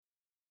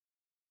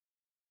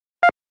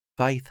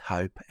Faith,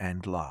 Hope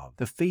and Love.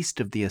 The Feast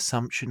of the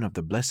Assumption of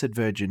the Blessed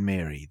Virgin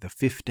Mary, the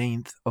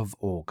 15th of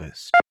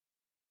August.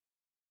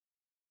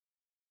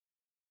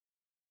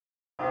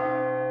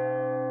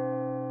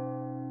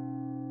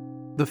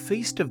 The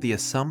Feast of the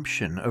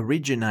Assumption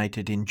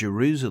originated in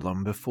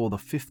Jerusalem before the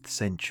 5th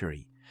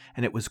century,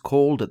 and it was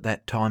called at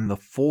that time the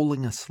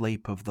Falling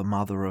Asleep of the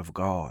Mother of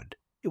God.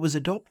 It was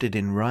adopted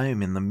in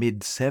Rome in the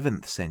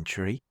mid-7th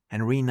century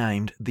and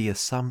renamed the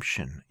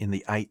Assumption in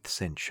the 8th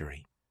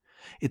century.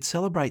 It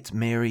celebrates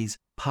Mary's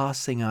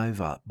passing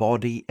over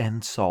body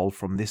and soul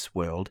from this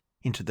world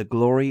into the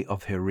glory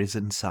of her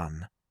risen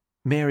Son.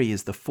 Mary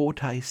is the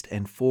foretaste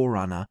and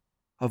forerunner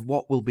of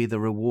what will be the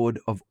reward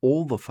of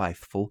all the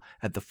faithful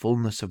at the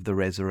fullness of the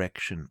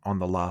resurrection on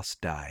the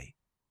last day.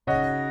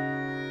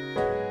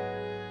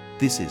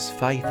 This is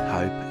Faith,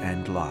 Hope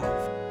and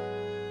Love.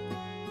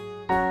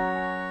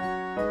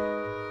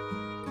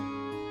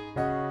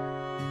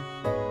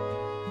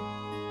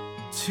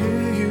 To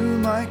you,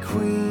 my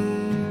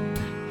Queen,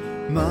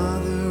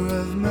 Mother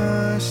of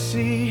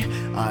Mercy,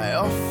 I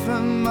offer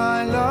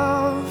my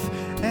love,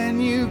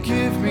 and you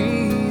give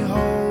me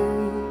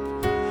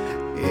hope.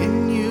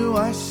 In you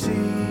I see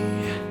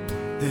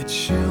the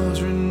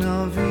children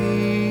of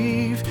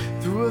Eve.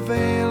 Through a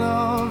veil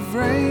of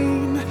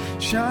rain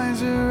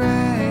shines a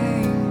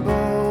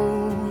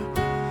rainbow.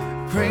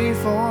 Pray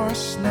for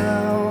us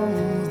now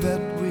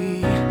that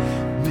we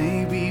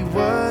may be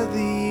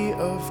worthy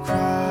of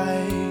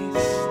Christ.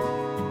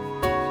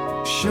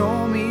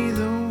 Show me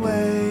the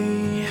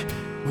way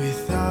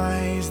with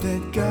eyes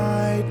that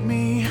guide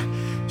me.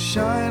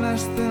 Shine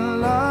us the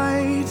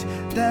light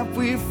that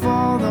we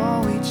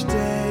follow each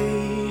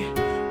day.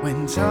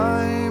 When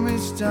time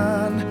is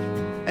done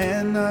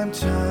and I'm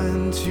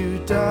turned to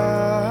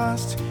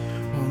dust,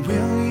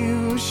 will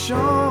you show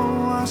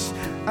us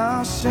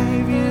our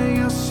Savior,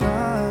 your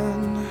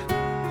Son?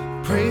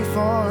 Pray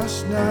for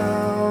us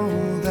now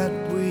that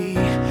we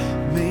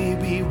may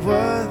be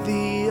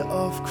worthy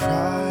of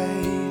Christ.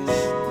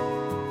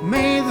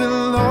 May the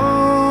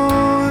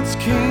Lord's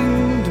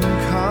kingdom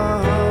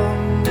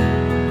come.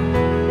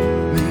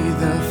 May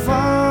the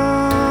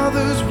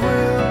Father's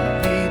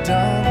will be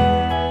done.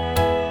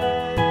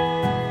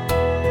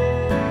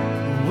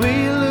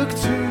 We look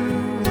to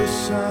the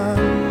Son,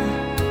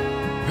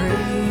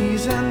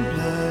 praise and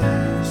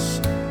bless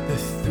the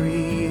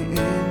three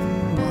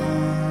in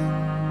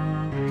one.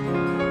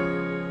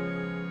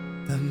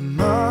 The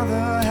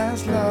Mother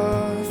has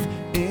love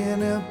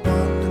in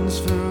abundance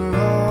for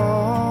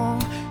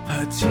all.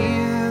 Her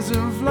tears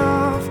of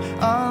love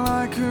are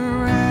like a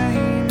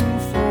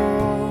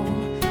rainfall,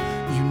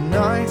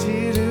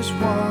 united as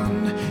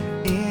one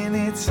in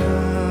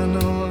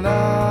eternal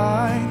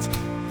light.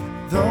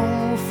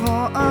 Though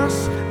for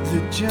us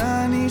the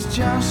journey's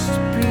just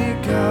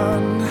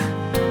begun,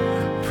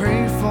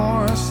 pray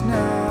for us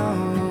now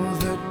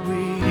that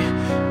we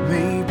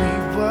may be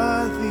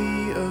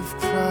worthy of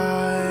Christ.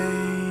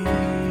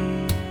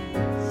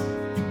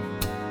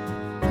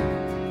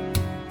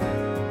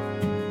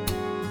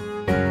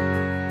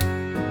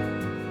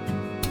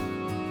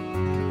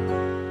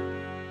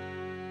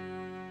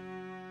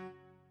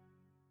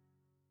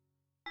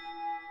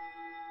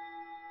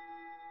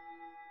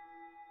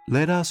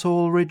 Let us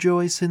all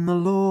rejoice in the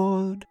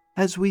Lord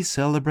as we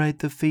celebrate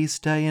the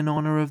feast day in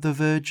honour of the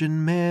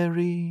Virgin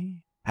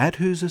Mary, at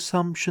whose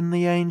Assumption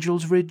the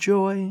angels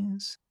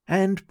rejoice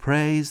and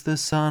praise the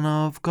Son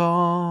of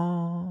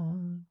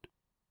God.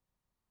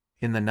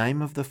 In the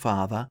name of the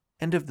Father,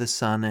 and of the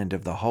Son, and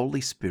of the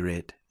Holy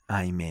Spirit.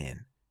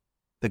 Amen.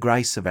 The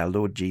grace of our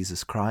Lord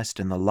Jesus Christ,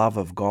 and the love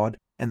of God,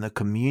 and the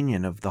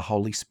communion of the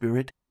Holy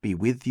Spirit be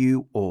with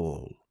you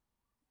all.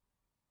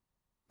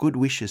 Good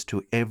wishes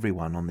to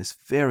everyone on this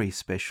very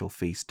special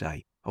feast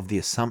day of the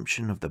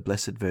Assumption of the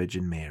Blessed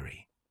Virgin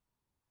Mary.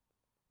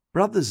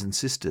 Brothers and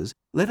sisters,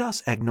 let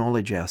us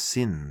acknowledge our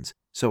sins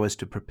so as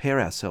to prepare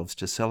ourselves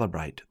to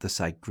celebrate the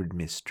sacred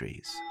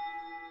mysteries.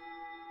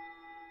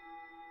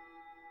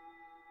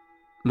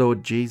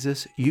 Lord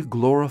Jesus, you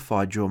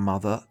glorified your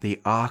mother, the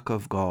Ark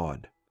of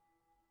God.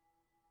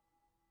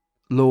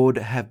 Lord,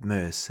 have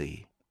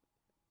mercy.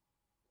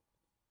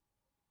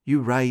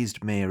 You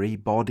raised Mary,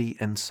 body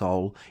and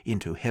soul,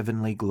 into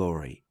heavenly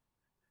glory.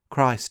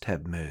 Christ,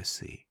 have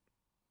mercy.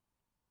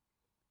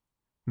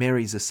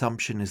 Mary's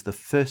Assumption is the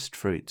first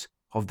fruits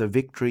of the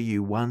victory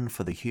you won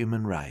for the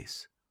human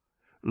race.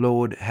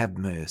 Lord, have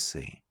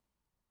mercy.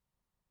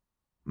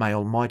 May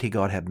Almighty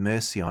God have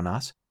mercy on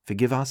us,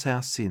 forgive us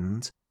our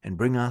sins, and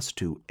bring us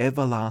to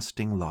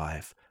everlasting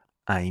life.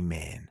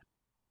 Amen.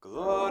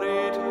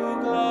 Glory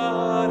to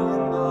God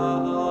in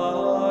the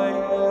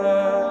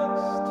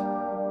highest,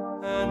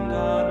 and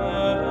on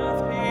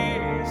earth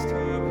peace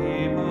to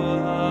people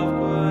of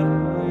good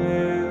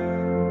will.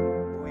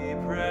 We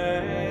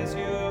praise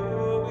you,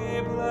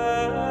 we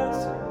bless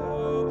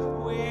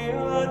you, we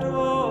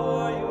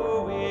adore you,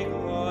 we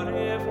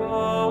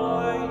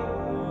glorify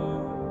you.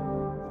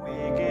 We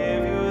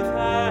give you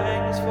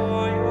thanks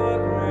for your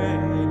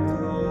great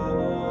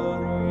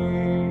glory.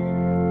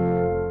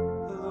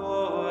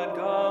 Lord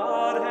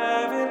God,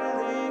 heaven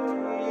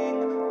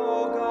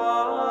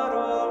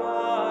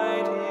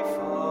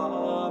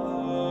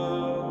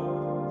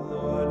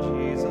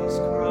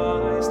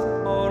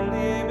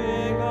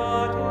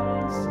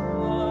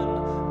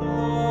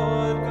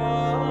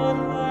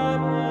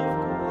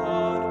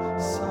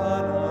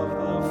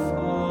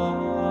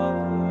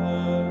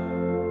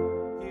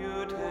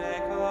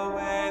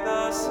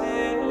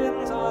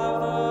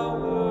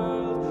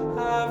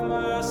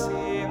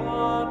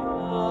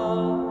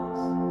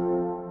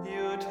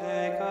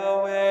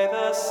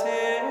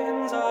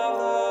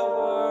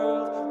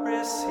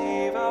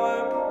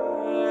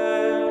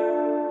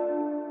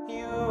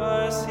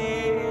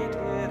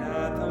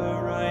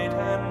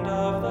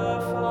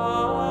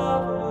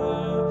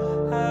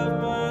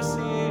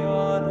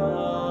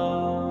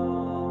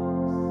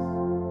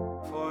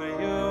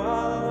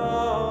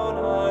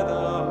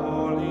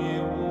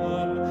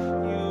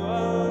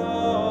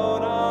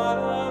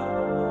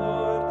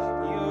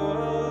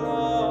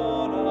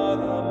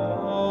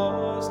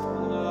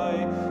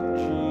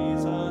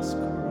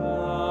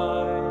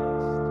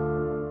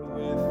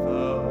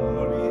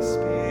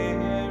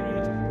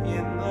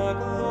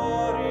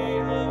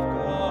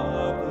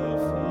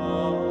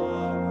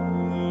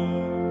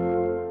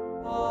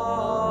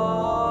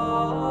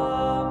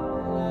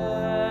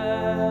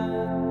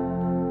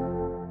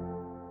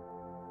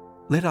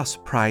Let us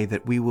pray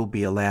that we will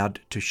be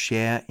allowed to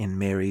share in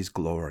Mary's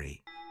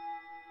glory.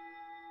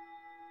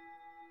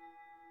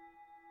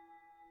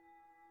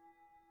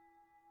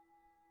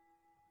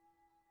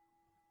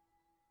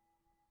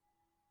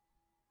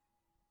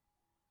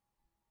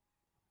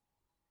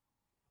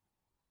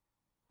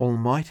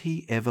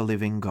 Almighty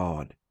ever-living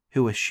God,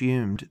 who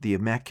assumed the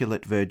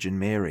Immaculate Virgin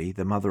Mary,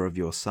 the mother of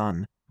your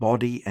Son,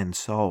 body and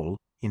soul,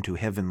 into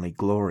heavenly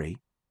glory,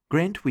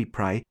 grant, we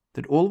pray,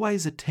 that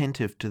always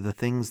attentive to the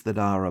things that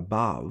are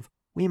above,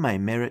 we may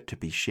merit to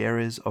be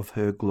sharers of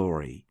her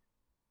glory.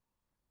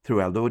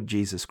 Through our Lord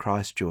Jesus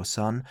Christ, your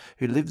Son,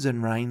 who lives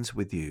and reigns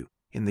with you,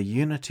 in the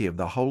unity of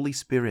the Holy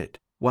Spirit,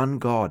 one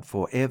God,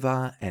 for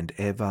ever and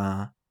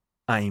ever.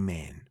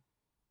 Amen.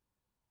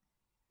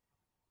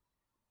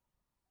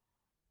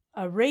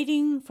 A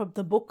reading from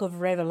the book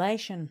of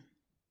Revelation.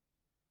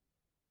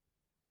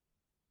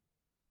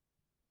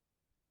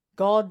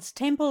 God's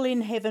temple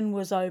in heaven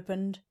was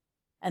opened,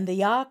 and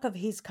the ark of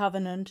his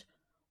covenant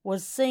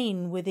was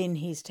seen within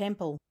his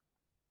temple.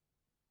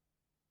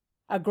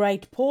 A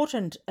great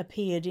portent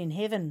appeared in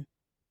heaven,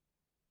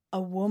 a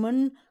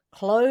woman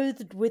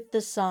clothed with the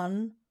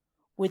sun,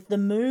 with the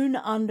moon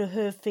under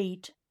her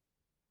feet,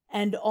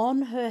 and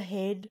on her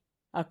head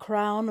a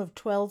crown of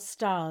 12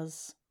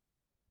 stars.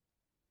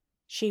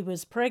 She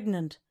was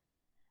pregnant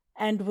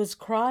and was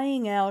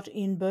crying out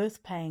in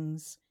birth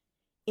pangs,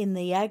 in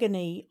the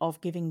agony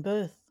of giving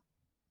birth.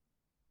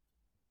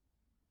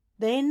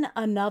 Then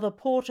another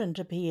portent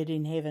appeared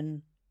in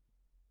heaven,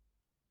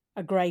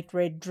 a great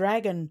red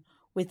dragon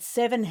with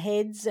 7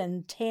 heads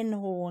and 10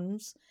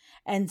 horns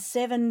and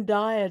 7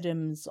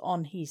 diadems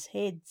on his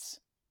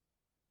heads.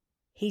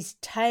 His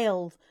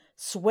tail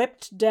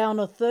swept down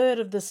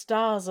 1/3 of the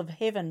stars of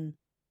heaven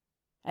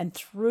and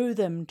threw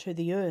them to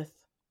the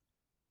earth.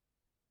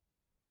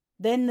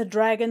 Then the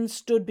dragon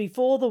stood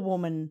before the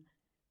woman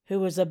who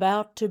was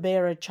about to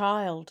bear a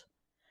child,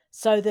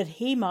 so that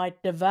he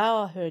might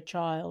devour her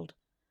child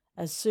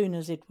as soon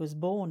as it was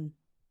born.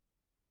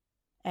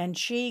 And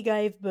she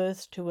gave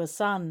birth to a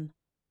son,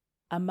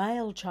 a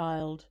male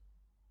child,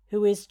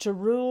 who is to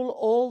rule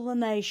all the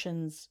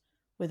nations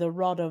with a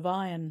rod of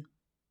iron.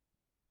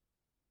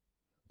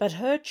 But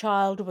her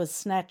child was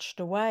snatched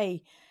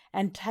away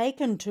and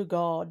taken to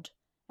God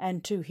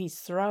and to his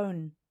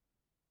throne,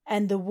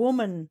 and the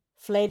woman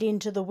fled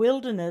into the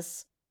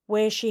wilderness,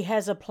 where she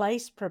has a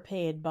place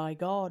prepared by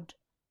God,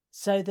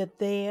 so that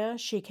there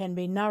she can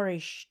be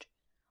nourished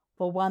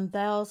for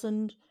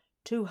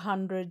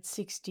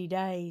 1,260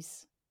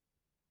 days.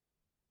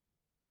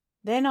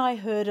 Then I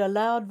heard a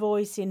loud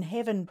voice in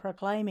heaven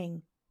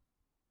proclaiming,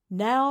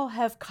 "Now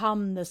have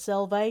come the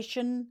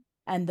salvation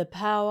and the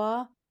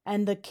power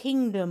and the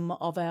kingdom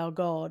of our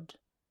God,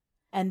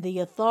 and the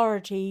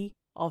authority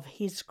of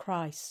his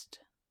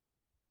Christ."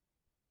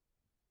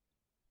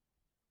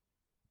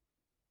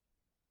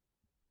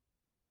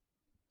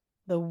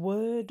 The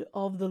word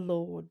of the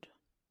Lord.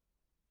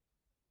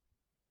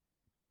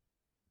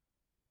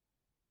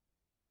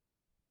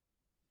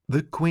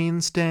 The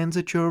Queen stands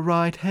at your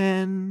right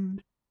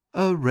hand,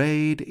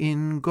 arrayed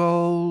in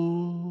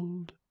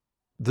gold.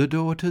 The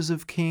daughters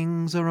of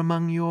kings are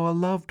among your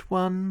loved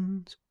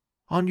ones.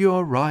 On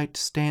your right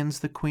stands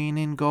the Queen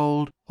in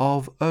gold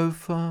of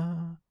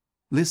Ophir.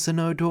 Listen,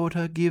 O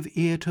daughter, give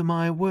ear to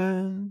my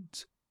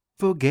words.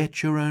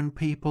 Forget your own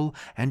people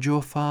and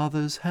your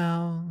father's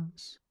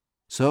house.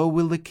 So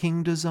will the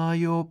King desire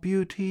your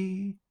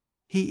beauty.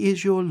 He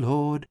is your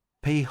Lord,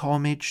 pay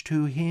homage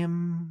to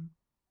him.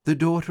 The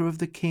daughter of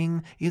the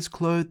King is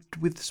clothed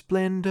with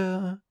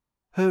splendor,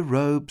 her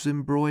robes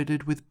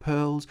embroidered with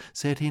pearls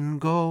set in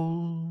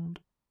gold.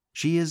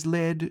 She is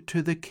led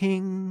to the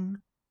King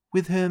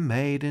with her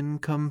maiden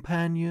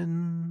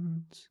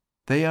companions.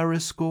 They are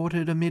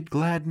escorted amid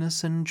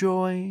gladness and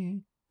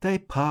joy. They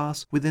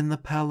pass within the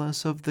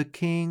palace of the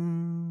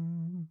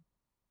King.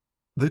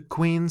 The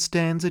Queen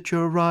stands at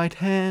your right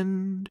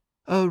hand,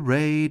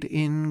 arrayed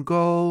in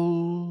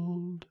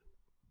gold.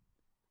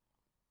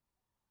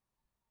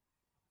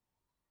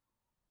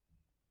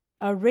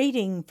 A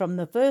reading from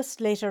the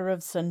first letter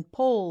of St.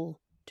 Paul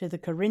to the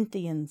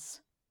Corinthians.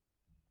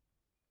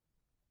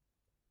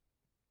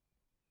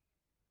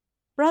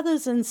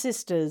 Brothers and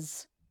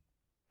sisters,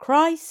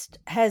 Christ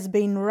has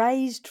been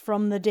raised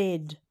from the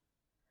dead,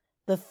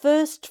 the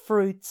first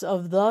fruits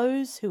of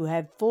those who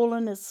have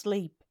fallen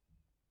asleep.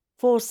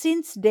 For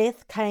since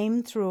death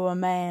came through a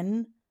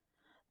man,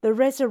 the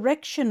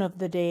resurrection of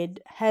the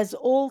dead has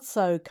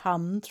also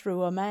come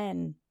through a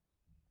man.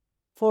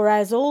 For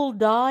as all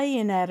die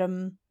in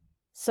Adam,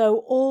 so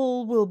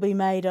all will be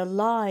made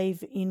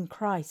alive in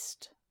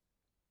Christ.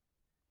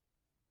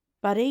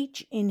 But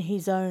each in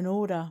his own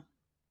order.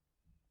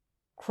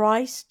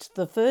 Christ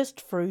the first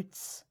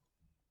fruits,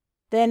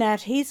 then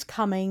at his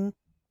coming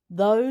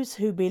those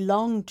who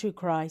belong to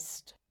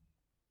Christ.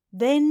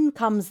 Then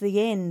comes the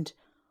end,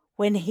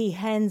 when he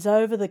hands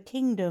over the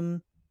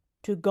kingdom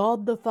to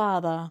God the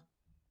Father,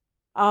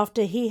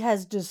 after he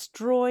has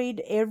destroyed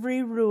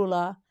every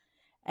ruler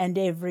and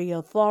every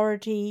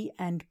authority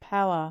and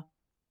power.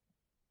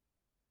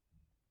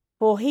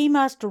 For he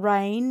must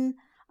reign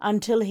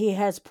until he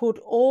has put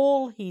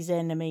all his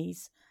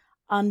enemies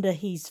under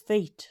his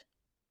feet.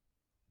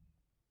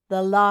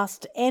 The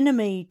last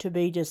enemy to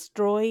be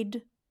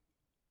destroyed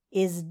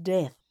is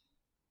death.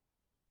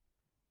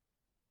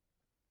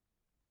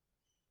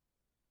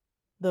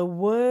 The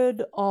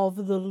word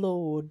of the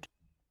Lord.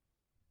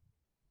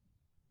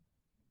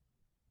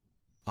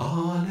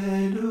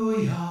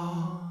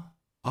 Alleluia,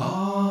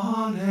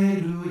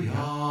 Alleluia,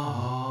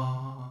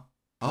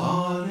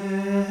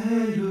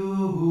 Alleluia.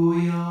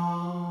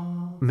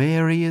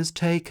 Mary is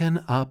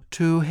taken up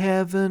to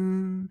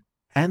heaven,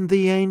 and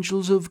the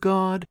angels of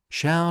God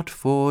shout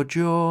for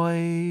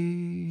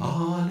joy.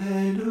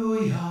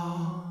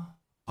 Alleluia,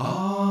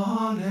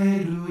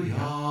 Alleluia,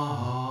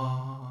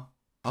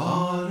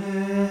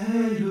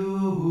 Alleluia.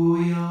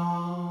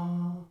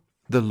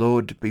 The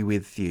Lord be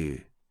with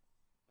you.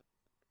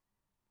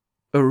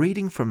 A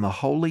reading from the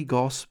Holy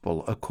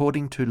Gospel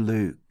according to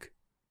Luke.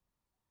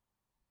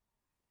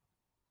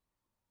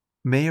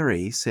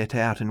 Mary set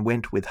out and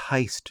went with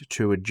haste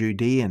to a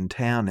Judean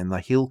town in the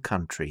hill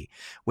country,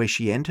 where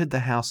she entered the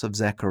house of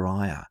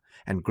Zachariah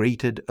and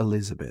greeted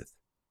Elizabeth.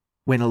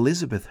 When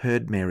Elizabeth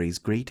heard Mary's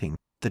greeting,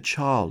 the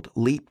child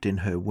leaped in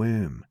her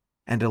womb,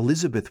 and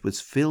Elizabeth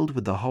was filled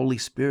with the Holy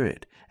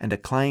Spirit and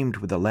acclaimed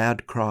with a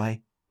loud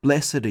cry,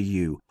 "Blessed are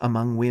you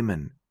among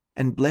women,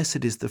 and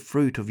blessed is the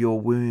fruit of your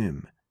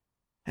womb.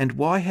 And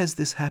why has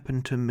this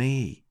happened to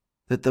me,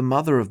 that the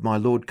mother of my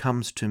Lord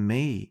comes to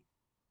me?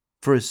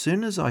 For as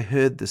soon as I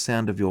heard the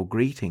sound of your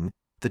greeting,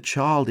 the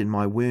child in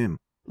my womb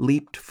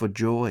leaped for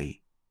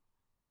joy.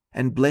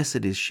 And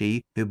blessed is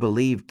she who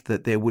believed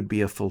that there would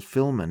be a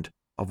fulfillment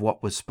of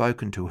what was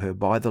spoken to her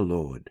by the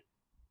Lord."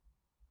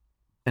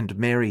 And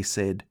Mary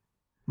said,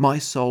 "My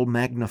soul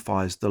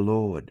magnifies the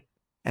Lord,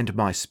 and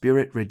my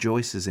spirit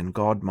rejoices in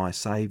God my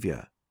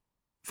Saviour.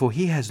 For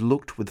he has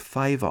looked with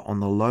favour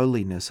on the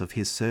lowliness of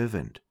his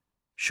servant.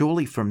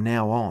 Surely from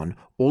now on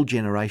all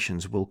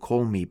generations will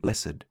call me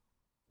blessed.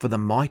 For the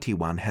Mighty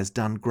One has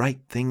done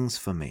great things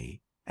for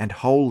me, and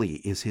holy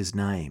is his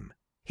name.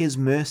 His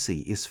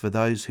mercy is for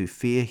those who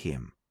fear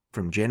him,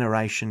 from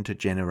generation to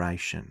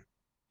generation.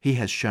 He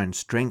has shown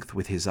strength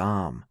with his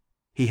arm.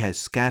 He has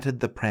scattered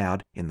the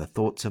proud in the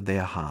thoughts of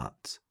their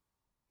hearts.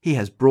 He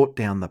has brought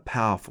down the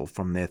powerful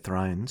from their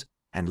thrones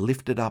and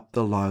lifted up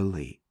the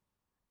lowly.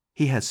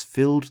 He has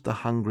filled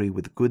the hungry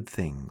with good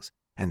things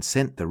and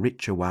sent the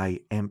rich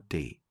away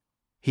empty.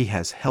 He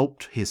has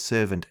helped his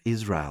servant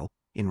Israel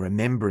in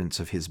remembrance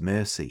of his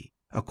mercy,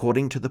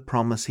 according to the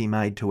promise he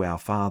made to our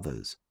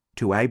fathers,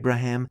 to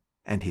Abraham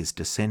and his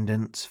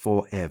descendants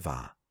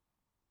forever."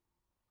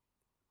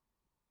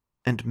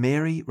 And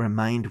Mary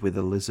remained with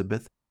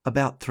Elizabeth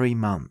about 3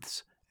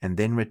 months and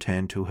then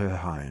returned to her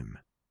home.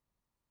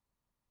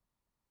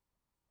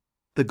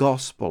 The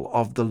Gospel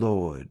of the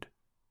Lord.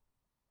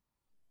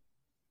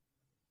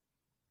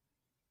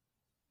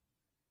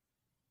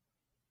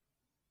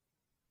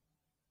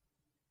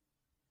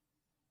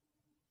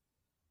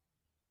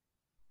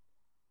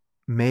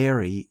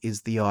 Mary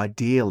is the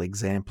ideal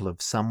example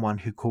of someone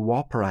who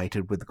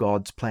cooperated with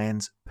God's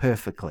plans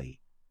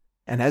perfectly,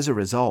 and as a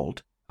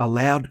result,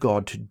 allowed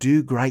God to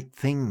do great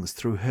things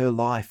through her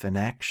life and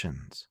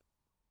actions.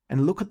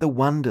 And look at the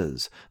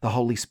wonders the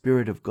Holy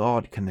Spirit of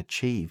God can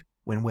achieve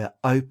when we're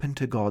open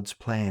to God's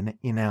plan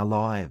in our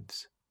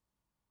lives.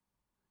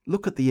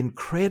 Look at the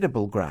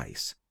incredible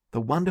grace,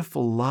 the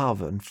wonderful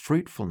love and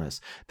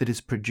fruitfulness that is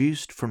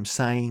produced from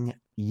saying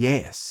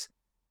yes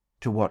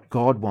to what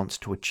God wants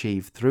to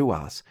achieve through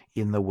us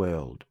in the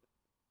world.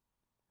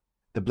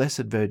 The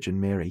Blessed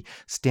Virgin Mary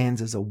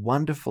stands as a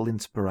wonderful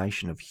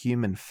inspiration of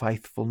human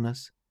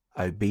faithfulness,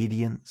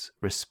 obedience,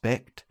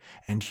 respect,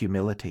 and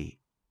humility.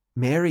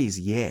 Mary's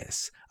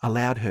yes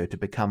allowed her to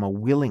become a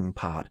willing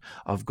part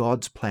of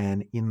God's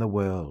plan in the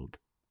world.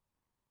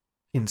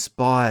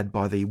 Inspired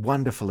by the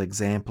wonderful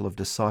example of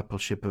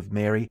discipleship of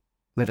Mary,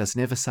 let us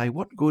never say,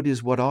 "What good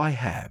is what I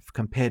have,"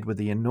 compared with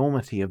the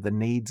enormity of the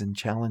needs and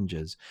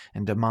challenges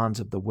and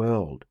demands of the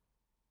world.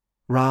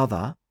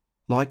 Rather,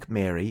 like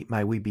Mary,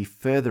 may we be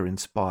further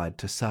inspired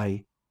to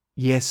say,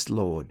 "Yes,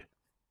 Lord,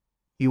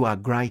 you are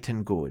great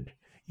and good.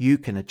 You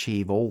can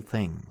achieve all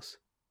things."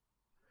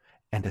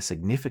 And a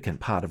significant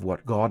part of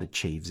what God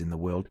achieves in the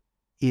world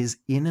is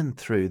in and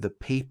through the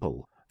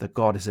people that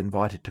God has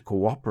invited to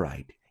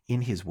cooperate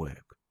in his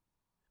work.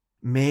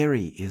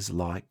 Mary is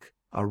like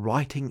a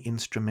writing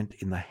instrument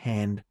in the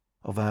hand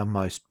of our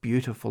most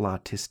beautiful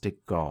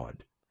artistic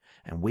God,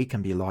 and we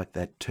can be like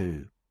that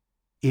too,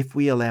 if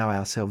we allow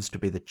ourselves to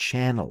be the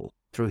channel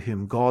through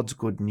whom God's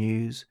good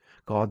news,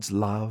 God's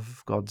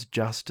love, God's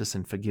justice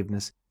and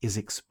forgiveness is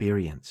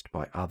experienced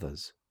by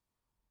others.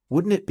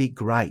 Wouldn't it be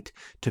great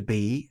to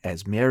be,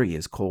 as Mary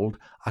is called,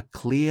 a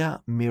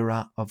clear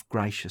mirror of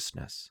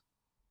graciousness,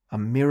 a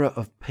mirror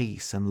of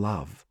peace and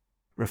love,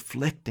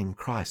 reflecting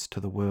Christ to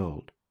the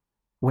world?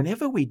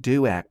 Whenever we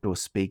do act or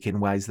speak in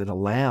ways that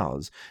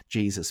allows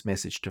Jesus'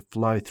 message to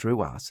flow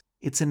through us,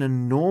 it's an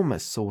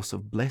enormous source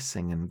of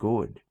blessing and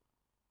good.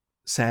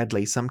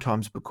 Sadly,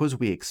 sometimes because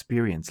we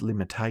experience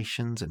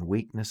limitations and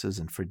weaknesses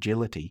and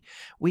fragility,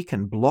 we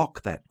can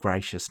block that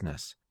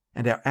graciousness,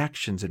 and our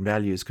actions and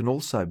values can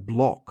also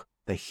block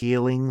the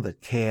healing, the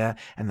care,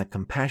 and the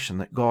compassion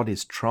that God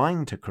is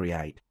trying to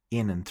create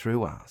in and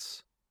through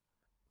us.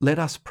 Let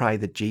us pray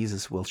that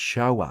Jesus will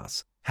show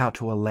us how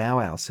to allow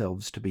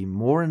ourselves to be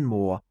more and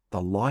more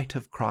the light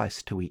of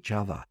Christ to each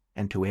other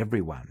and to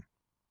everyone.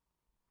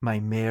 May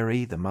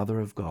Mary, the Mother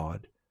of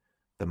God,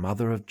 the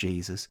Mother of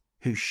Jesus,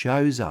 who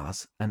shows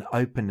us an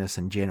openness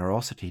and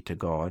generosity to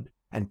God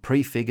and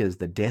prefigures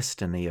the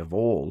destiny of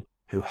all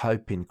who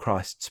hope in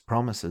Christ's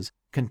promises,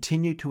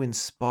 continue to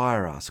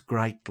inspire us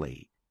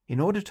greatly in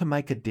order to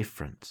make a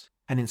difference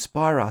and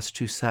inspire us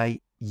to say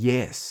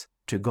yes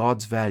to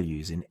God's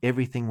values in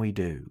everything we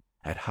do,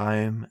 at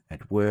home,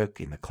 at work,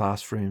 in the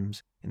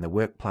classrooms, in the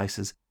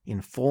workplaces,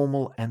 in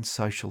formal and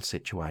social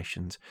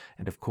situations,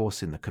 and of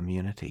course in the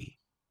community.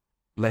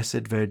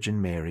 Blessed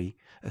Virgin Mary,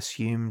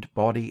 assumed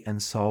body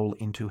and soul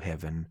into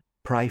heaven,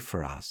 pray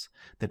for us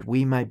that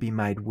we may be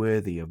made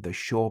worthy of the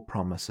sure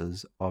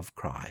promises of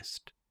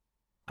Christ.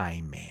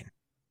 Amen.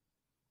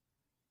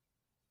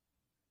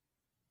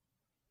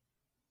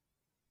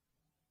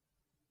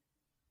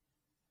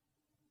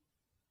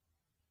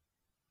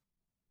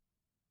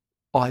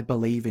 I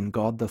believe in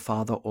God the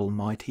Father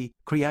Almighty,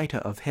 creator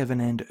of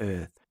heaven and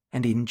earth,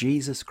 and in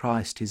Jesus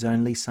Christ, his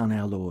only Son,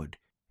 our Lord,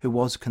 who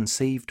was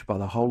conceived by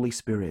the Holy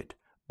Spirit,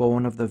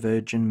 born of the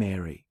Virgin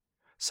Mary,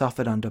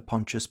 suffered under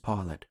Pontius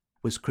Pilate,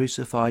 was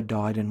crucified,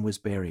 died, and was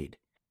buried.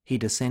 He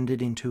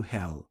descended into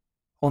hell.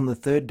 On the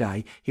third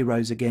day he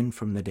rose again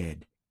from the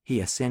dead.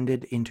 He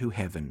ascended into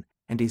heaven,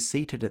 and is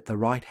seated at the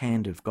right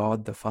hand of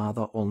God the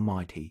Father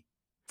Almighty.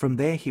 From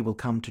there he will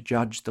come to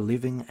judge the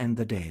living and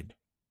the dead.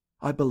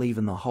 I believe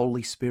in the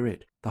Holy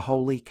Spirit, the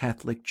Holy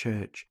Catholic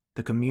Church,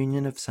 the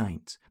communion of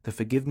saints, the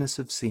forgiveness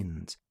of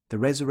sins, the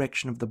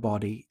resurrection of the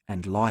body,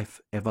 and life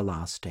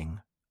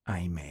everlasting.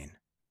 Amen.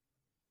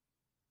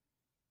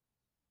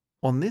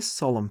 On this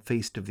solemn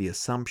feast of the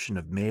Assumption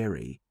of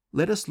Mary,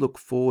 let us look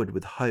forward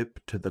with hope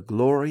to the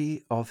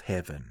glory of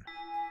heaven.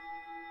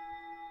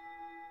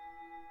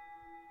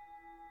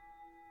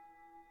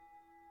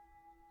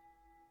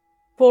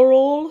 For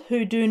all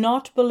who do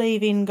not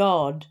believe in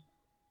God,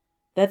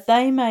 that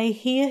they may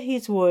hear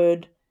his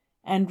word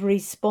and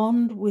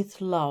respond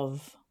with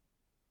love.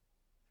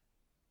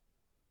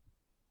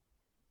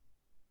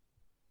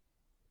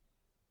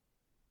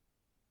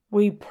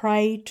 We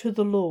pray to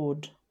the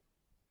Lord.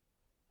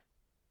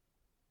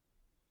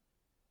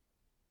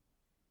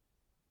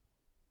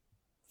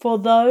 For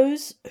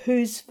those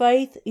whose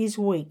faith is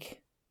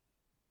weak,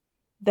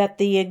 that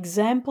the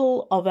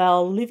example of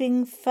our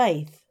living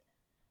faith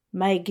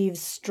may give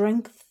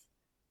strength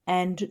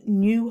and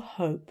new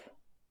hope.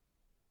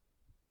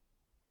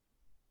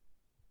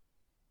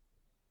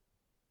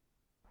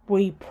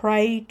 We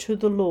pray to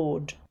the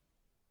Lord.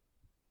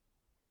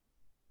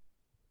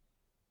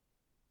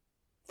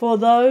 For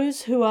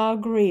those who are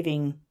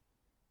grieving,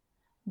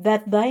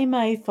 that they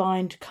may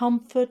find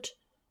comfort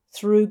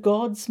through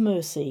God's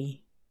mercy.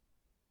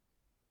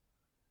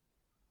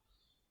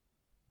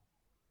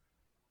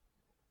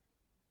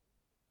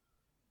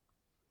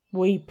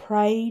 We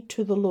pray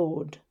to the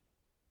Lord.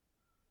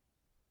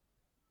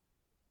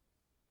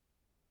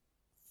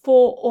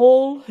 For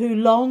all who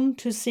long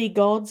to see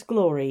God's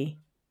glory,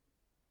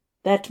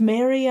 that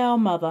Mary our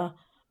Mother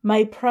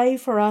may pray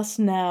for us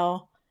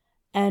now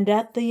and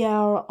at the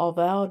hour of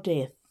our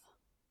death.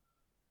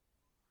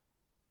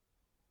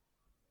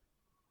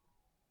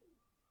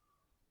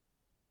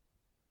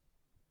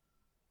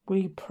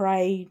 We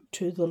pray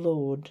to the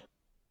Lord.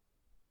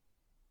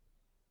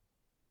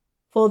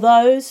 For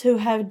those who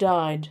have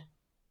died,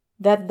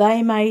 that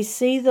they may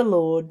see the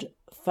Lord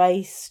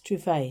face to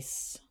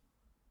face.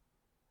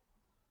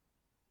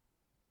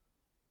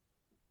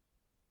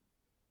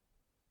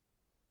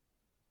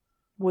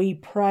 We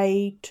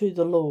pray to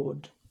the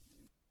Lord.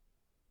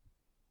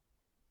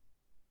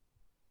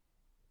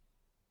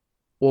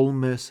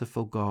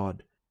 All-merciful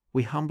God,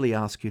 we humbly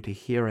ask you to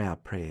hear our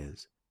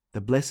prayers.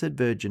 The Blessed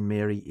Virgin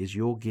Mary is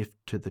your gift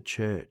to the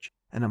Church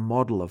and a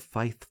model of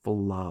faithful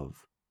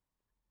love.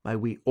 May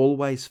we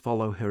always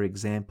follow her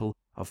example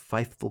of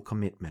faithful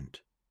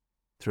commitment.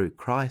 Through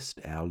Christ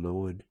our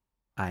Lord.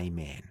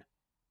 Amen.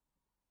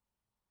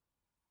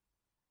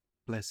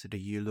 Blessed are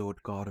you,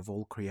 Lord God of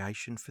all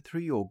creation, for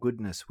through your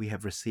goodness we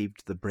have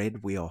received the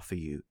bread we offer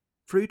you,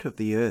 fruit of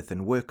the earth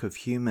and work of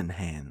human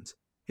hands.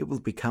 It will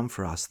become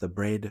for us the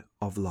bread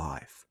of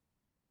life.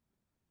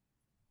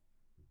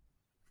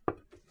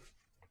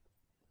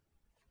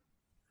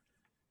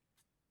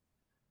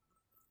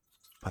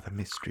 By the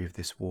mystery of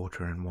this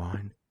water and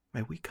wine,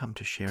 may we come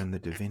to share in the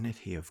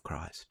divinity of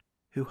Christ,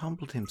 who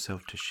humbled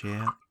himself to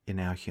share in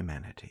our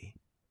humanity.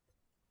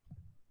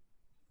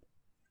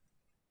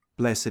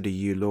 Blessed are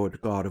you,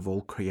 Lord God of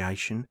all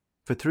creation,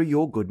 for through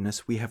your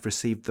goodness we have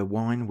received the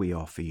wine we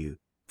offer you,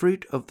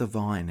 fruit of the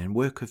vine and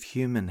work of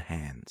human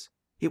hands.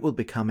 It will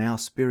become our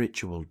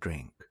spiritual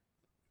drink.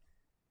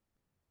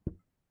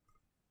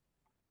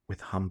 With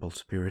humble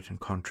spirit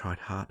and contrite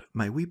heart,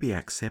 may we be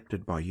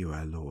accepted by you,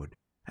 O Lord,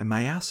 and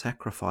may our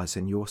sacrifice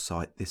in your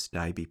sight this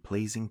day be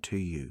pleasing to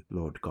you,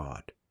 Lord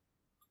God.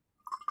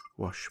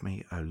 Wash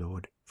me, O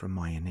Lord, from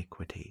my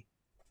iniquity,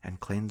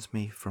 and cleanse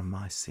me from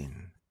my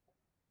sin.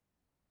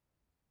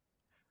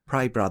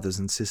 Pray, brothers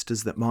and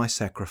sisters, that my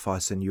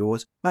sacrifice and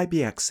yours may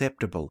be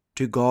acceptable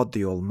to God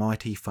the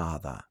Almighty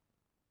Father.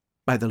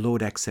 May the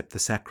Lord accept the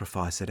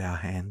sacrifice at our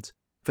hands,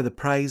 for the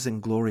praise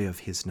and glory of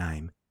his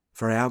name,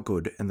 for our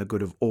good and the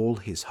good of all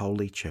his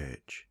holy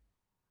church.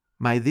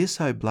 May this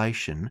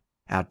oblation,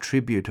 our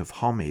tribute of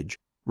homage,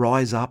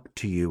 rise up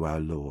to you, O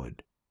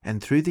Lord,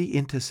 and through the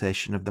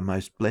intercession of the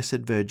most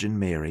blessed Virgin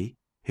Mary,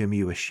 whom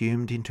you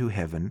assumed into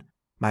heaven,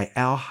 may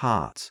our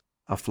hearts,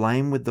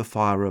 aflame with the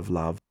fire of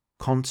love,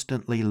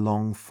 constantly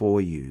long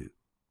for you.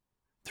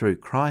 Through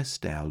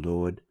Christ our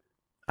Lord.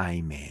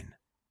 Amen.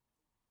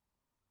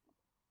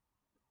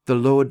 The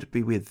Lord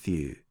be with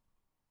you.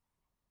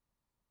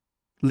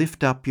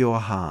 Lift up your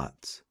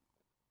hearts.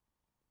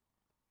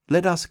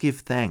 Let us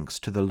give thanks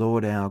to the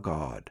Lord our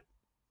God.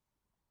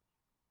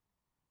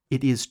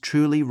 It is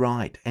truly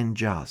right and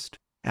just,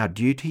 our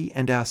duty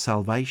and our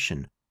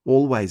salvation,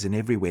 always and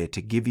everywhere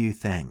to give you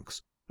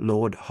thanks,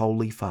 Lord,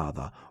 Holy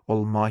Father,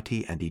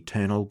 Almighty and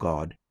Eternal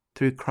God,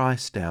 through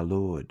Christ our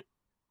Lord.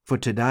 For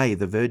today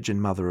the Virgin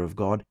Mother of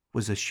God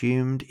was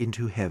assumed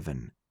into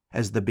heaven,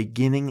 as the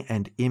beginning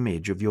and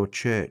image of your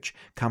church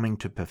coming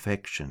to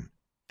perfection,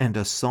 and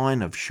a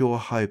sign of sure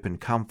hope and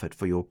comfort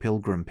for your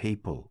pilgrim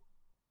people.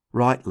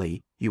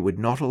 Rightly, you would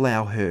not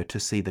allow her to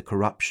see the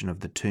corruption of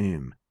the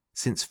tomb,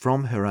 since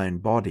from her own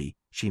body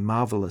she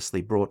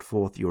marvellously brought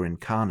forth your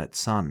incarnate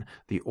Son,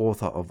 the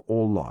author of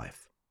all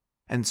life.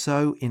 And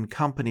so, in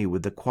company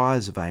with the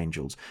choirs of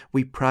angels,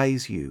 we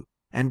praise you,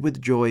 and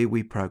with joy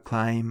we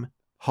proclaim,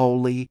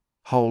 Holy,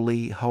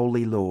 holy,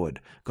 holy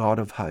Lord, God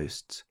of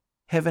hosts.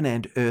 Heaven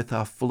and earth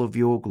are full of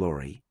your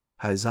glory.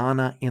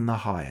 Hosanna in the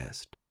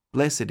highest.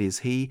 Blessed is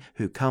he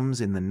who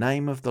comes in the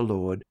name of the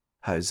Lord.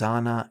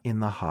 Hosanna in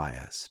the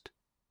highest.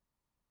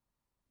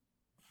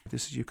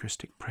 This is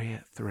Eucharistic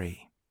Prayer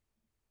 3.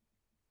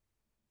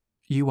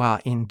 You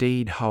are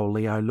indeed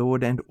holy, O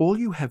Lord, and all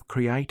you have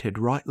created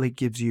rightly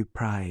gives you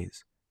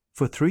praise.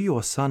 For through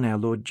your Son, our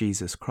Lord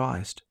Jesus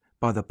Christ,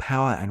 by the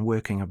power and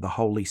working of the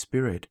Holy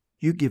Spirit,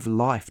 you give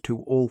life to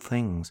all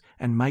things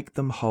and make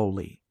them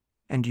holy,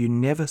 and you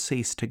never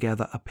cease to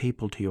gather a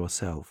people to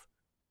yourself,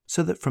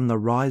 so that from the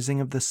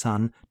rising of the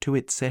sun to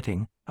its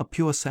setting a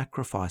pure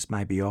sacrifice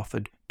may be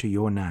offered to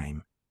your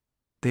name.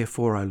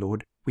 Therefore, O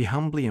Lord, we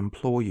humbly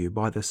implore you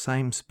by the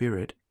same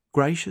Spirit,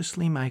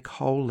 graciously make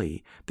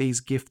holy these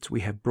gifts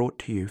we have brought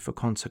to you for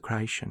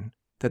consecration,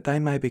 that they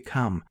may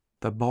become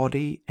the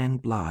body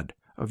and blood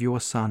of your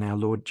Son, our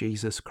Lord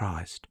Jesus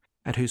Christ,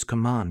 at whose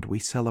command we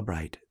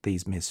celebrate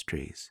these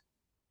mysteries.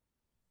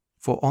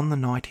 For on the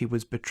night he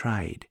was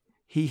betrayed,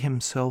 he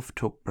himself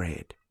took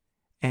bread,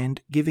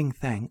 and, giving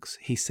thanks,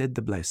 he said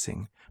the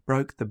blessing,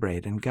 broke the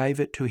bread, and gave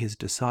it to his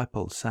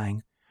disciples,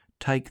 saying,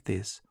 Take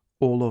this,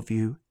 all of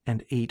you,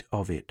 and eat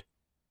of it,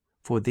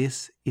 for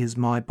this is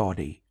my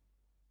body,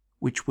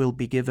 which will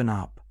be given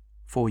up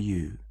for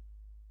you.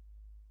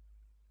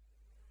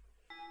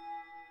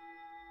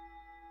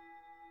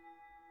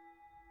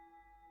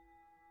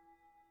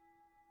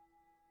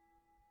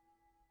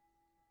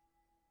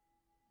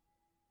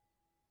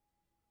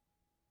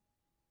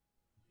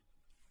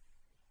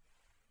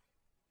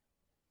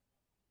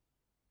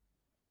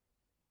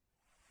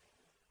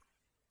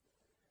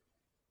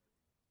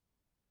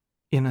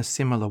 In a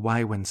similar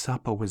way, when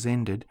supper was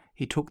ended,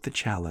 he took the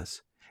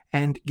chalice,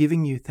 and,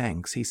 giving you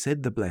thanks, he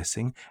said the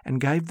blessing,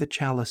 and gave the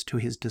chalice to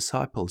his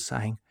disciples,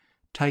 saying,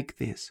 Take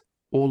this,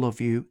 all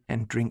of you,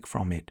 and drink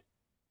from it,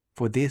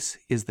 for this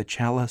is the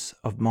chalice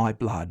of my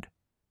blood,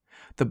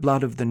 the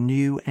blood of the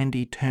new and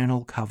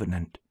eternal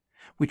covenant,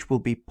 which will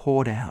be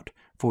poured out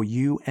for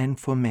you and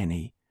for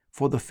many,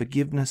 for the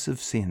forgiveness of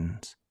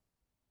sins.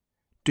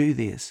 Do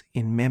this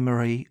in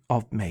memory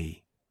of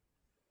me.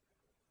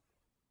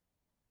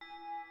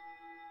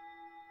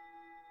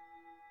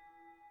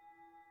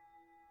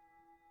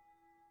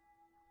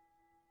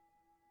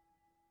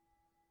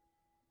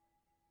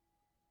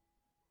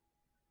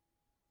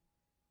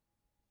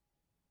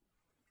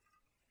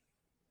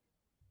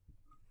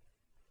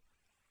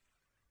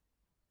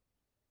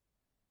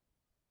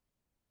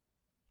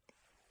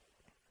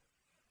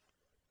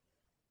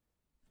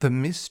 The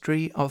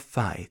mystery of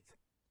faith.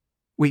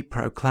 We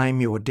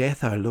proclaim your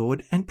death, O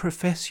Lord, and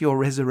profess your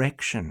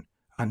resurrection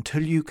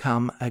until you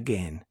come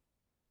again.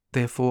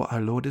 Therefore, O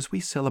Lord, as we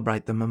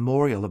celebrate the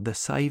memorial of the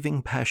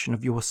saving passion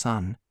of your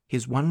Son,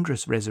 his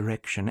wondrous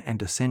resurrection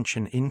and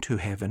ascension into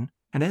heaven,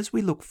 and as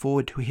we look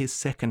forward to his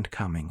second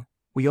coming,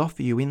 we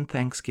offer you in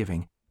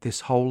thanksgiving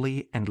this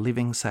holy and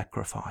living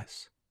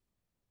sacrifice.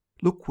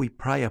 Look, we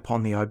pray,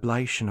 upon the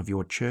oblation of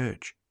your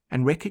church,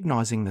 and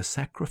recognizing the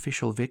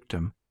sacrificial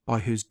victim by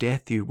whose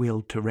death you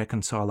willed to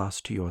reconcile us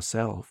to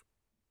yourself,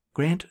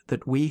 grant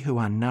that we who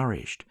are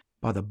nourished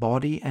by the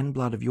body and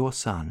blood of your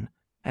Son,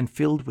 and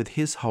filled with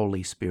his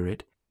Holy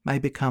Spirit, may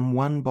become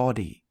one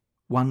body,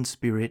 one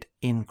Spirit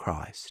in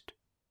Christ.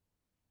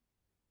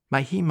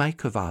 May he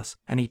make of us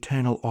an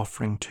eternal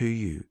offering to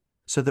you,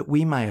 so that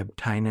we may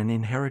obtain an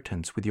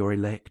inheritance with your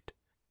elect,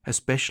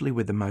 especially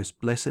with the most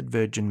blessed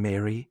Virgin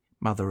Mary,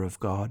 Mother of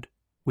God,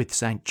 with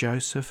Saint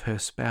Joseph, her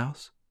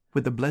spouse,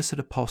 with the blessed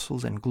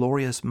apostles and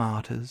glorious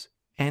martyrs,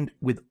 and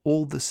with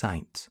all the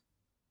saints,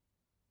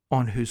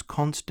 on whose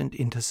constant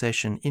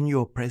intercession in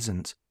your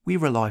presence we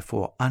rely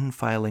for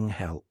unfailing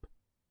help.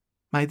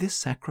 May this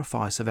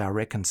sacrifice of our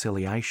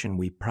reconciliation,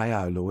 we pray,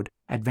 O Lord,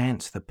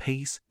 advance the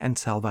peace and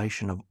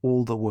salvation of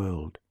all the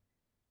world.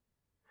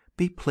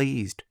 Be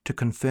pleased to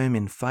confirm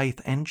in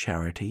faith and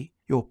charity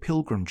your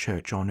pilgrim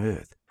church on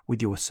earth,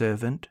 with your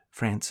servant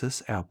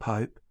Francis, our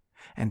Pope,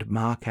 and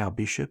Mark, our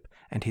Bishop,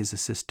 and his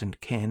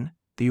assistant Ken,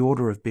 the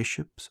order of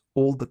bishops,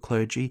 all the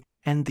clergy,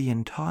 and the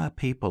entire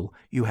people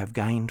you have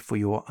gained for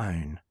your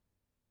own.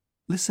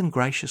 Listen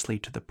graciously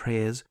to the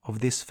prayers of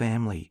this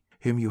family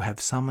whom you have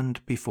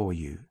summoned before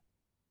you.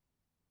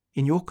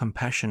 In your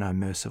compassion, O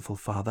merciful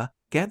Father,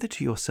 gather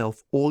to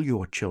yourself all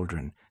your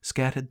children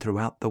scattered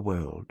throughout the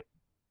world.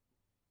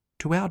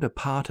 To our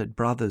departed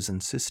brothers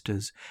and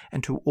sisters,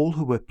 and to all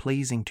who were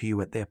pleasing to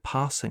you at their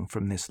passing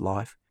from this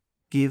life,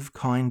 give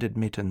kind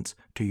admittance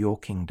to your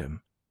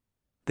kingdom.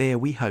 There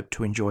we hope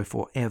to enjoy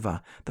for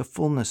ever the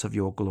fullness of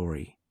your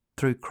glory,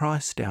 through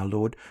Christ our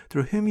Lord,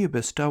 through whom you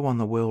bestow on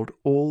the world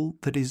all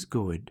that is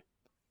good.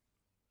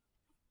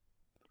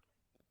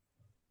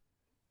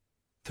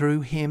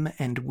 Through him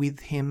and with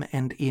him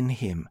and in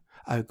him,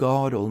 O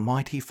God,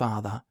 Almighty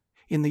Father,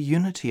 in the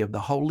unity of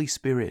the Holy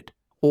Spirit,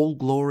 all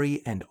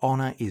glory and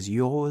honour is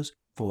yours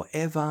for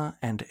ever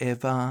and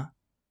ever.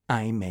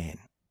 Amen.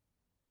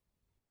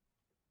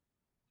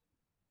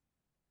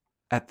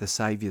 At the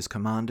Saviour's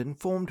command,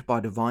 informed by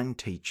divine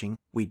teaching,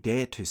 we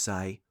dare to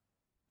say,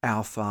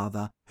 Our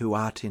Father, who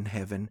art in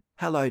heaven,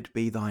 hallowed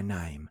be thy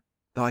name.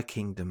 Thy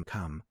kingdom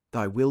come,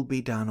 thy will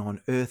be done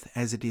on earth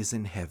as it is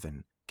in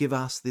heaven. Give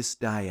us this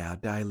day our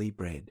daily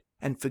bread,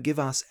 and forgive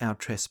us our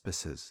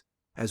trespasses,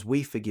 as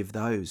we forgive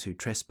those who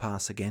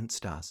trespass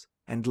against us.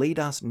 And lead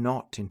us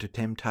not into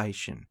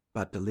temptation,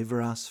 but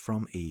deliver us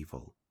from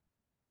evil.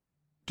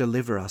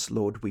 Deliver us,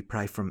 Lord, we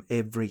pray, from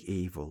every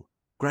evil.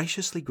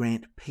 Graciously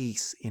grant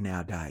peace in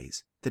our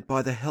days, that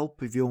by the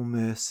help of your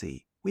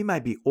mercy we may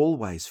be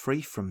always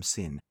free from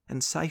sin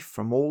and safe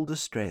from all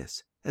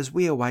distress, as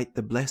we await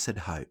the blessed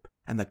hope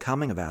and the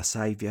coming of our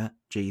Saviour,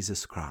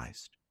 Jesus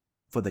Christ.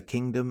 For the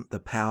kingdom, the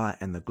power,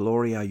 and the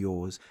glory are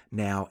yours,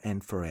 now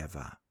and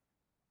forever.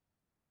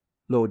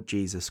 Lord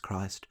Jesus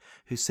Christ,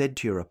 who said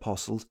to your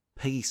apostles,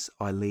 Peace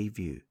I leave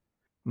you,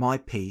 my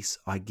peace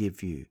I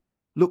give you.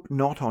 Look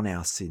not on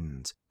our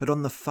sins, but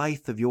on the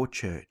faith of your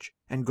church,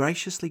 and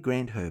graciously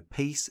grant her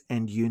peace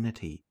and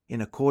unity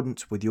in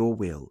accordance with your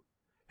will,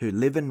 who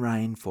live and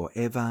reign for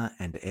ever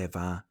and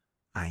ever.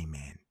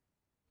 Amen.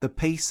 The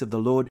peace of the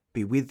Lord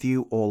be with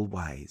you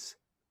always.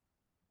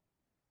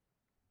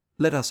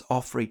 Let us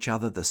offer each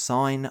other the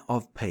sign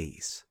of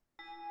peace.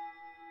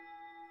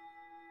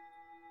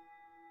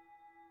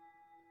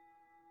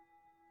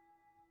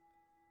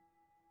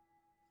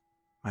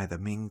 May the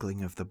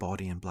mingling of the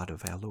body and blood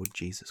of our Lord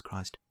Jesus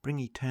Christ bring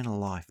eternal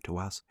life to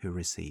us who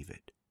receive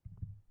it.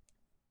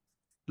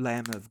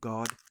 Lamb of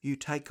God, you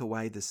take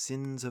away the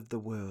sins of the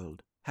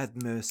world, have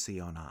mercy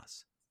on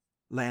us.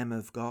 Lamb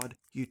of God,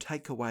 you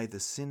take away the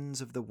sins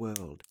of the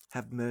world,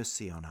 have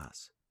mercy on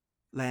us.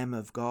 Lamb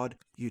of God,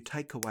 you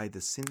take away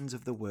the sins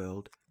of the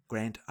world,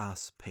 grant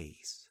us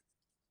peace.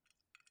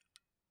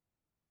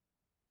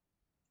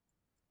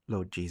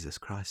 Lord Jesus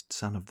Christ,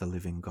 Son of the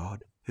living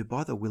God, who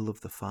by the will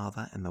of the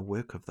Father and the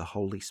work of the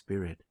Holy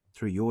Spirit,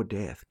 through your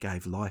death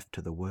gave life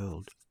to the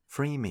world,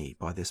 free me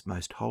by this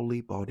most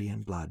holy body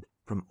and blood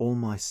from all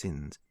my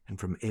sins and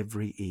from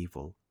every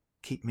evil.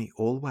 Keep me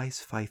always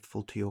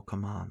faithful to your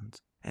commands,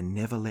 and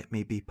never let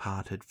me be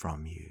parted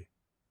from you.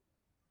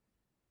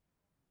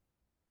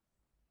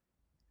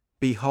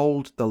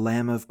 Behold the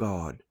Lamb of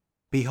God.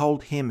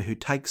 Behold him who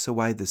takes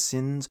away the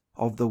sins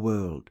of the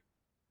world.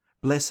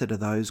 Blessed are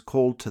those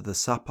called to the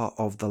supper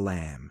of the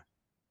Lamb.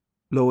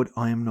 Lord,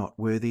 I am not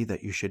worthy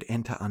that you should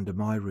enter under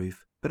my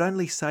roof, but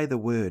only say the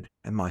word,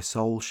 and my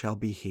soul shall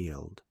be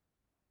healed.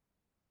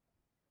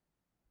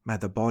 May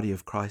the body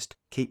of Christ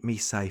keep me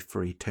safe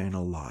for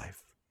eternal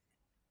life.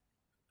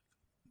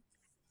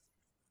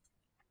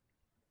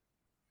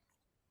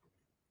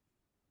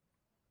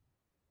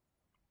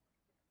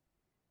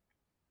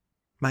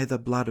 May the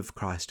blood of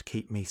Christ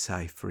keep me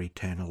safe for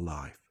eternal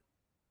life.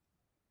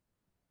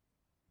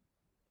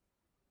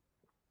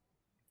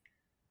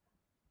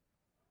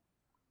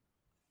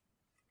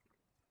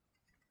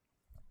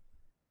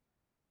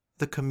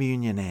 The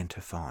Communion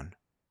Antiphon.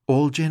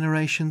 All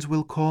generations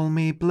will call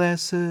me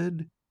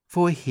blessed,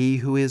 for he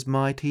who is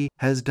mighty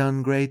has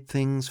done great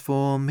things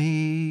for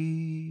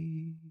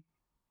me.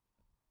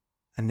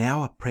 And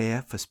now a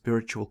prayer for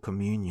spiritual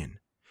communion,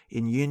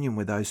 in union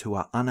with those who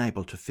are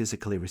unable to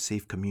physically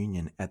receive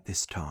communion at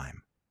this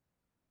time.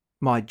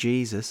 My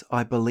Jesus,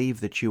 I believe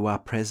that you are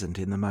present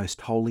in the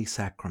most holy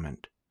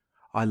sacrament.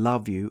 I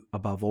love you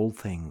above all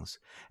things,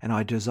 and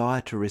I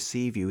desire to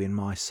receive you in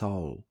my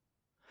soul.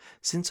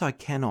 Since I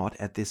cannot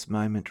at this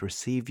moment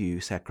receive you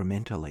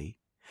sacramentally,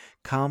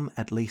 come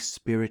at least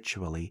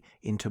spiritually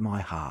into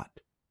my heart.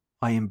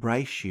 I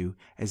embrace you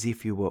as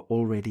if you were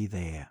already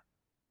there,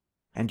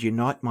 and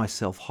unite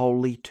myself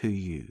wholly to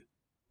you.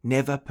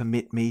 Never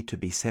permit me to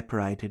be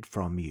separated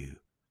from you.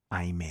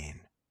 Amen.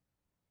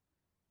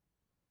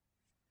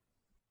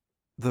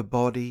 The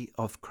body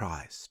of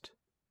Christ.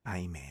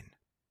 Amen.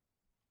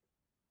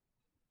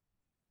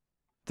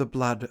 The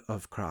blood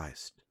of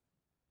Christ.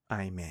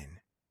 Amen.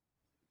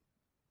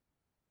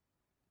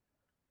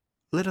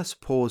 Let us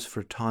pause for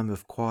a time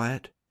of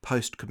quiet,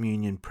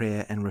 post-communion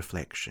prayer and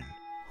reflection.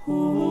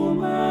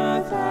 Whom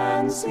earth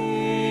and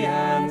sea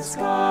and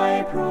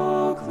sky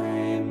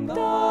proclaim,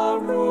 the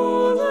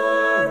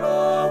ruler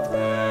of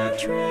their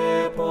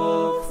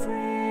triple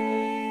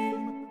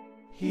frame.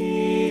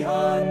 He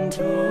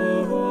unto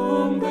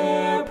whom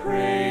their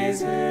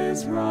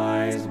praises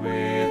rise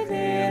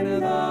within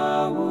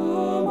the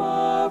womb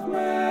of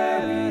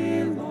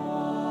Mary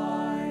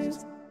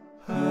lies.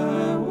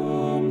 Her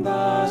womb,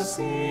 the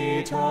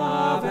seat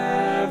of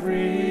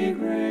every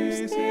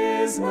grace,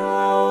 is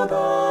now the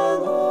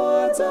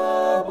Lord's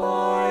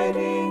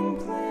abiding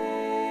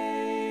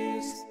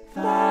place.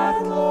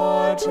 That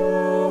Lord to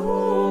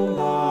whom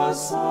the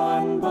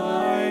sun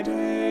by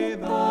day,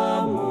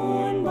 the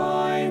moon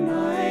by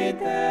night,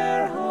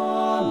 their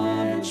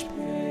homage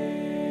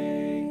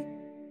pay.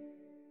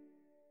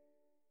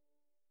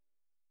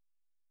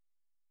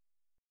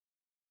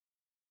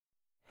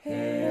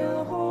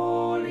 Hail,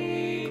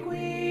 Holy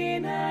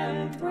Queen,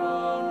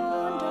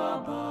 enthroned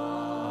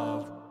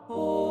above,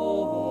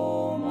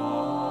 O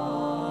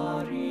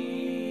Maria.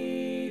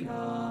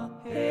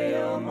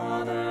 Hail,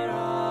 Mother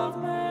of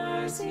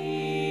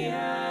mercy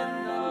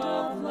and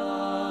of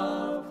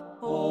love,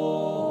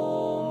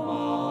 O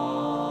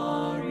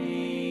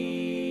Maria.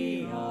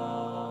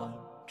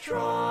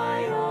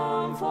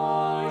 Triumph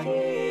of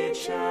ye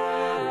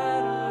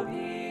cherubim,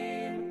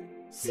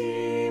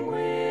 sing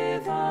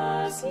with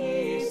us,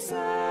 ye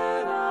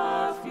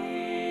seraphim.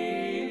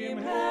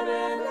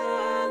 Heaven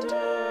and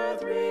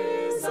earth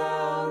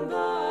resound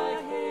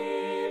the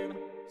hymn.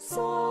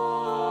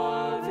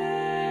 Salve,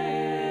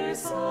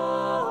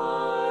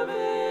 salve,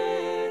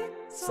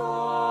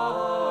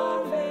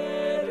 salve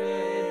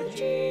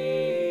Regina.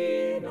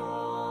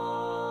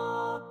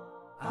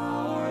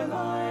 Our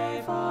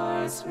life,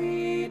 our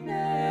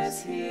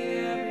sweetness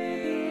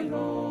here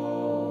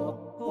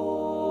below, O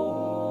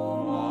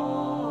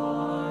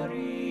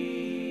Maria.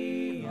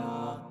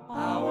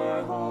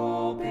 Our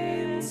hope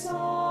in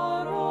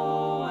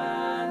sorrow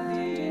and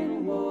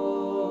in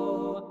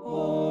woe,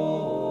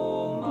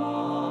 O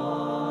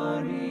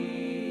Maria.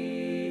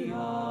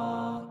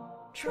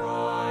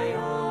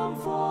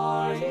 Triumph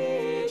of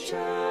ye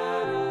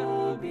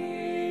cherubim,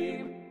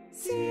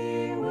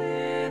 sing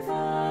with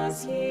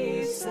us,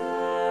 ye seraphim.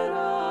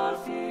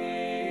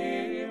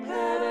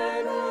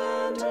 Heaven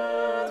and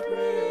earth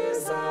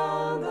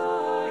resound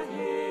the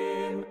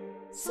hymn.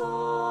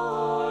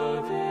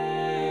 Salve,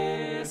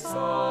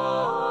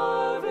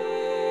 salve,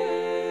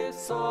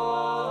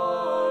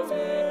 salve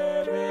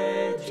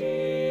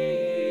Regina.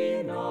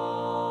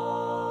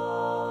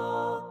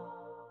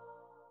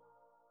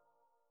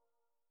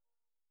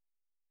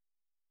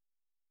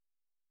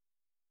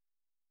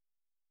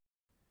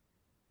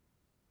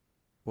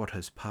 What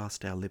has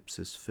passed our lips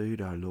as food,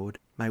 O Lord,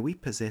 may we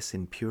possess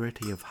in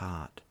purity of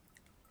heart,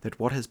 that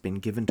what has been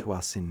given to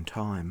us in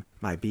time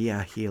may be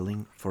our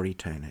healing for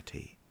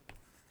eternity.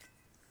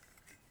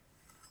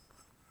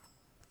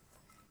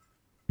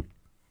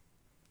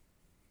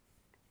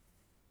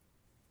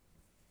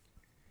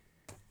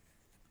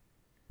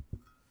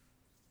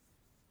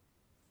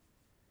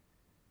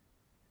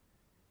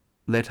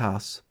 Let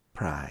us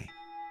pray.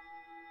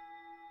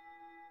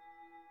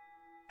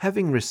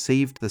 Having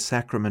received the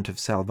sacrament of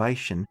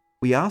salvation,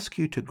 we ask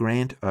you to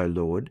grant, O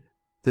Lord,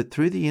 that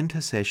through the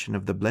intercession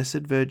of the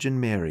Blessed Virgin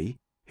Mary,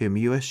 whom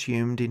you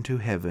assumed into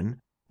heaven,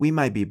 we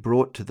may be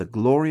brought to the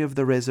glory of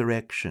the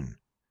resurrection.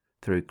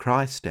 Through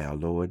Christ our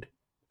Lord.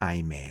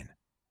 Amen.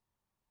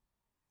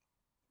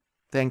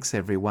 Thanks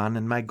everyone,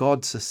 and may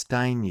God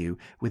sustain you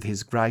with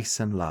his grace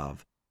and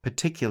love,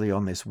 particularly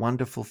on this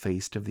wonderful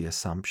feast of the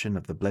Assumption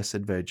of the Blessed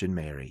Virgin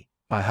Mary.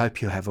 I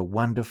hope you have a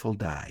wonderful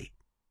day.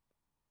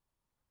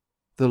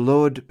 The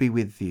Lord be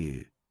with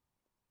you.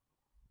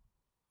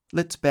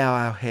 Let's bow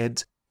our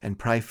heads and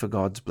pray for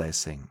God's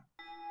blessing.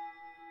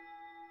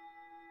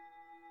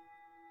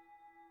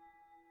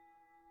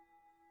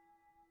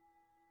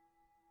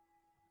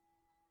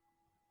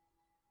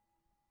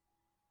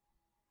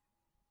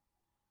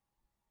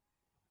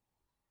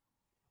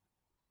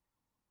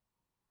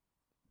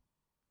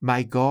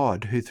 May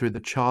God, who through the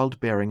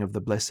childbearing of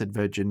the Blessed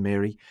Virgin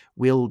Mary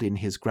willed in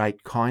his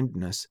great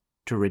kindness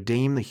to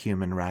redeem the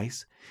human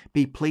race,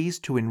 be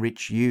pleased to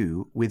enrich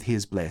you with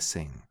his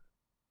blessing.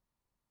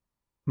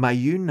 May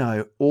you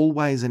know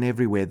always and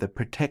everywhere the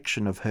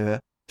protection of her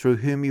through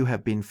whom you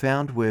have been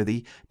found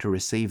worthy to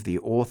receive the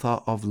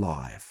author of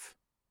life.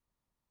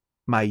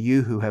 May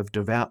you who have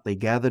devoutly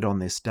gathered on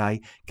this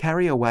day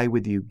carry away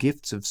with you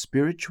gifts of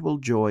spiritual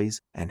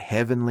joys and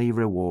heavenly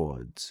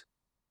rewards.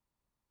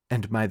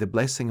 And may the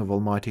blessing of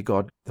Almighty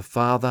God, the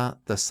Father,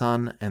 the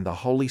Son, and the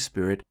Holy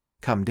Spirit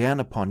come down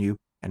upon you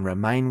and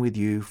remain with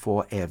you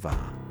forever.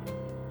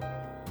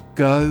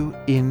 Go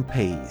in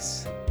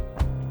peace.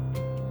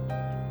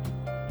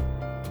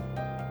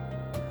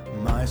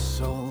 My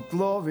soul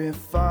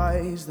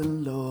glorifies the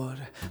Lord.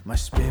 My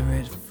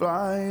spirit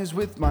flies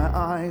with my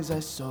eyes I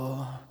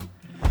saw.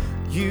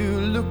 You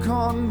look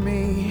on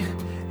me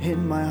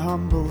in my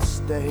humble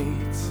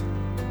state.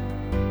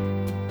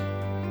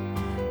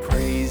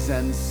 Praise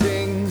and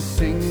sing,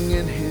 sing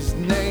in His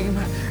name.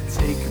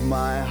 Take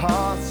my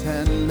heart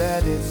and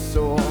let it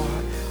soar.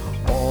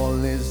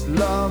 All is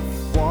love,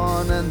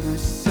 one and the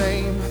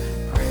same.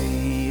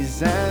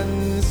 Praise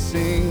and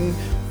sing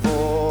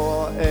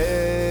forevermore.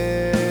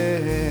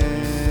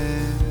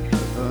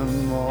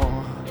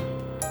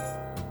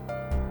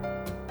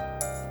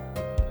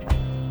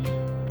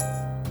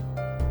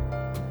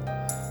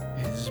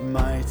 His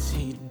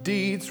mighty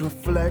deeds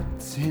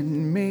reflect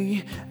in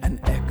me an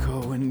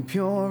echo in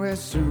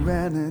purest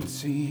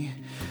serenity.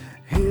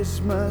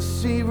 His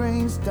mercy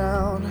rains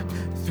down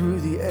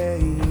through the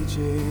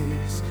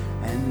ages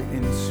and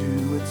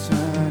into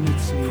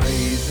eternity.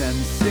 Praise and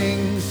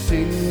sing,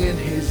 sing in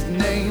His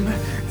name.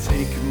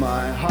 Take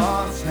my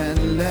heart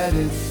and let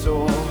it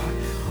soar.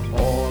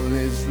 All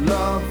is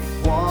love,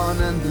 one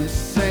and the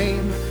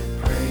same.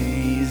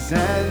 Praise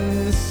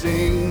and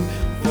sing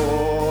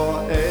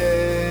forevermore.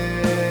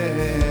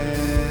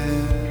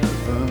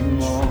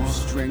 True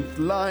strength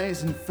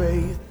lies in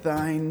faith,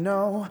 I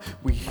know.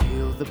 We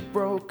heal the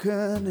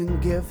broken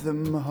and give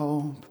them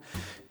hope.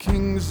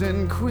 Kings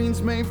and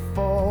queens may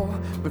fall,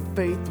 but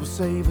faith will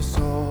save us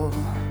all.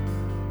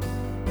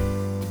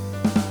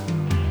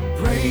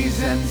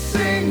 Praise and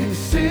sing,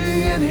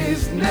 sing in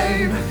His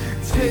name.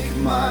 Take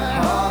my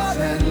heart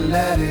and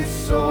let it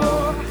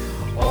soar.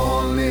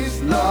 All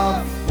is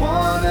love,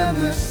 one and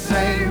the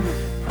same.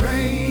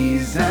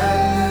 Praise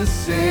and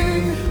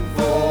sing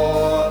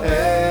forevermore.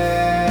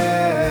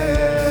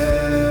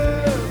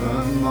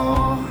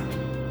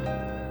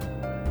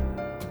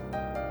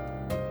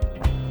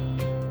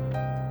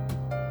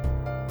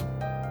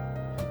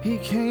 He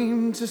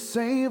came to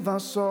save our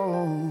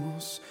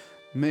souls.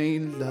 May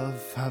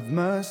love have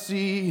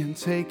mercy and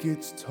take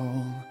its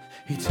toll.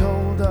 He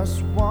told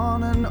us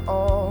one and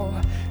all,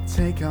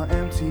 take our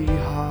empty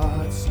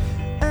hearts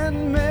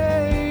and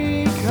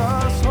make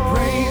us whole.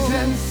 Praise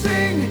and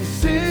sing,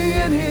 sing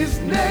in His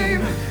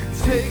name.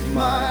 Take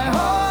my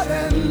heart